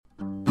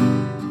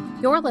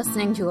You're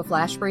listening to a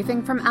flash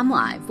briefing from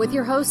MLive with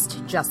your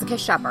host, Jessica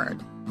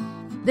Shepard.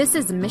 This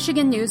is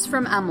Michigan News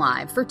from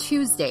MLive for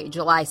Tuesday,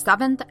 July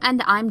 7th,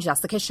 and I'm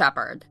Jessica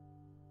Shepard.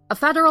 A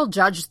federal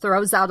judge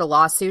throws out a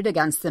lawsuit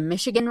against the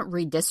Michigan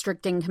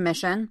Redistricting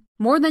Commission.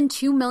 More than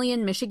 2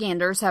 million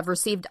Michiganders have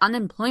received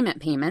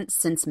unemployment payments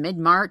since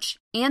mid-March,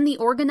 and the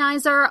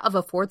organizer of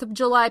a 4th of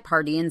July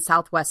party in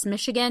Southwest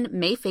Michigan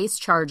may face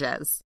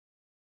charges.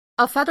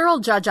 A federal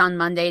judge on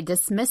Monday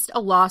dismissed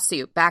a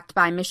lawsuit backed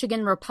by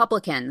Michigan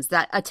Republicans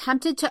that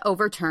attempted to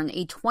overturn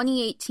a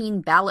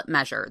 2018 ballot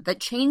measure that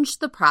changed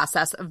the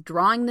process of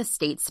drawing the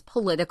state's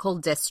political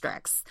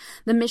districts.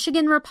 The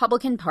Michigan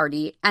Republican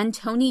Party and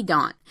Tony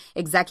Daunt,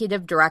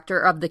 executive director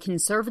of the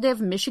conservative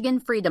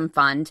Michigan Freedom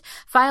Fund,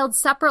 filed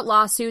separate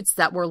lawsuits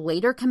that were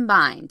later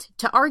combined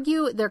to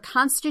argue their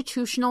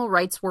constitutional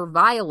rights were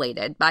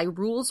violated by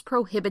rules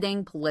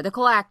prohibiting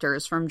political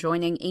actors from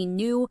joining a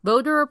new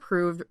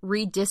voter-approved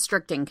redistricting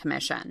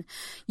commission.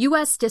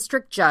 U.S.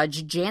 District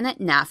Judge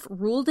Janet Neff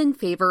ruled in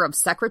favor of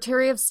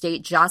Secretary of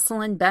State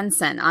Jocelyn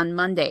Benson on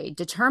Monday,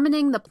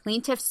 determining the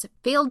plaintiffs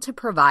failed to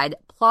provide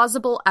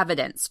plausible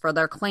evidence for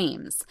their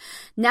claims.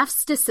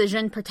 Neff's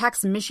decision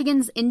protects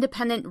Michigan's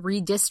Independent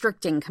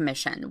Redistricting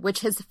Commission,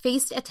 which has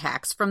faced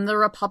attacks from the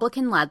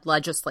Republican-led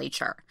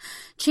legislature.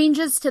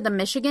 Changes to the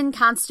Michigan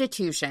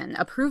Constitution,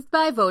 approved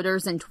by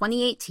voters in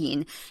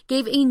 2018,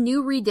 gave a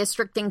new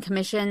redistricting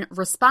commission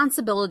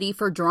responsibility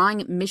for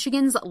drawing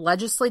Michigan's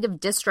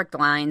legislative district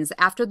lines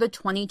after the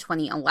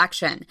 2020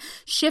 election,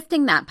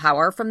 shifting that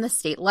power from the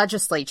state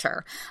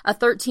legislature. A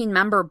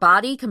 13-member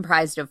body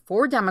comprised of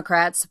 4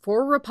 Democrats,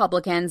 4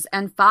 Republicans,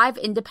 and 5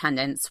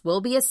 independents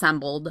will be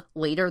assembled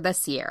later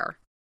this year.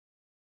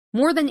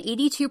 More than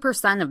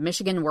 82% of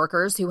Michigan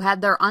workers who had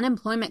their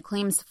unemployment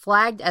claims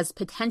flagged as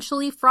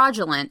potentially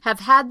fraudulent have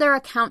had their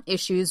account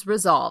issues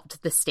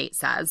resolved, the state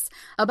says.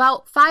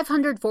 About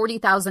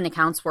 540,000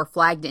 accounts were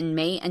flagged in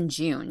May and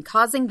June,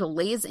 causing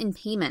delays in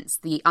payments,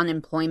 the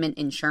Unemployment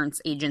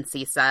Insurance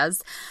Agency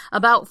says.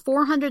 About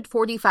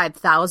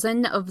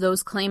 445,000 of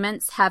those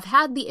claimants have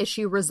had the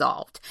issue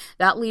resolved.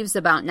 That leaves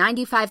about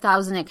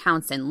 95,000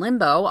 accounts in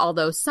limbo,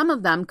 although some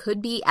of them could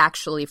be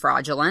actually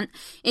fraudulent.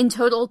 In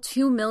total,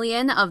 2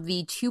 million of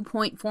the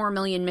 2.4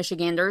 million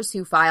Michiganders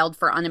who filed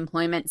for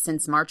unemployment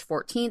since March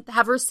 14th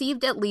have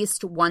received at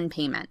least one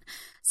payment.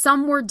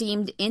 Some were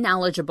deemed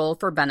ineligible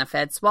for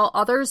benefits, while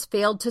others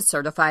failed to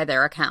certify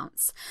their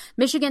accounts.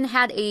 Michigan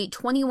had a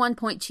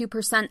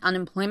 21.2%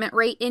 unemployment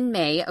rate in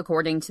May,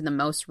 according to the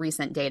most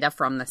recent data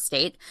from the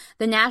state.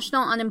 The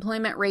national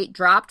unemployment rate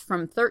dropped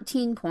from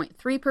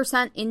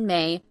 13.3% in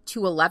May to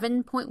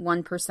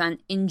 11.1%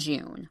 in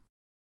June.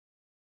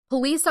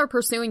 Police are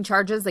pursuing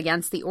charges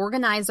against the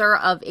organizer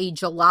of a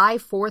July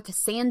 4th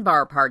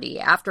sandbar party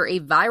after a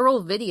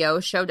viral video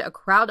showed a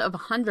crowd of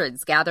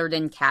hundreds gathered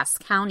in Cass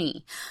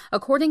County.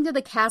 According to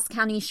the Cass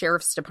County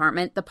Sheriff's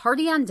Department, the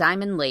party on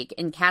Diamond Lake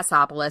in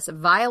Cassopolis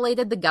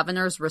violated the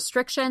governor's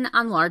restriction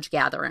on large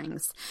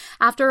gatherings.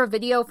 After a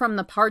video from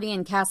the party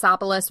in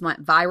Cassopolis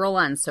went viral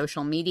on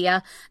social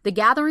media, the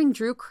gathering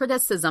drew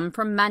criticism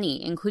from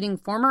many, including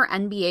former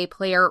NBA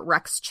player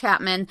Rex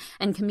Chapman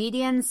and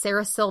comedian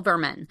Sarah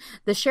Silverman.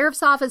 The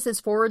Sheriff's Office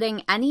is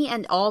forwarding any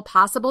and all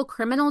possible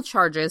criminal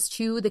charges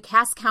to the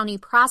Cass County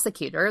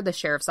prosecutor, the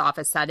Sheriff's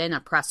Office said in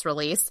a press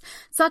release.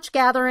 Such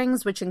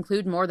gatherings, which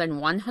include more than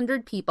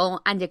 100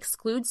 people and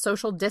exclude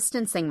social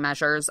distancing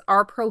measures,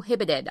 are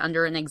prohibited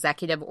under an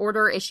executive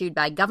order issued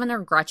by Governor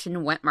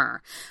Gretchen Whitmer.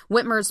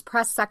 Whitmer's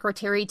press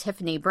secretary,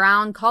 Tiffany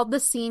Brown, called the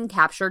scene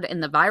captured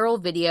in the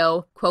viral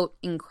video, quote,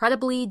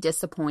 incredibly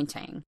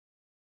disappointing.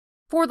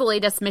 For the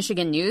latest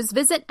Michigan news,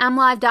 visit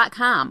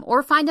mlive.com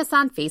or find us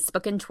on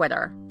Facebook and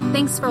Twitter.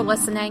 Thanks for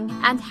listening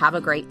and have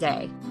a great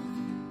day.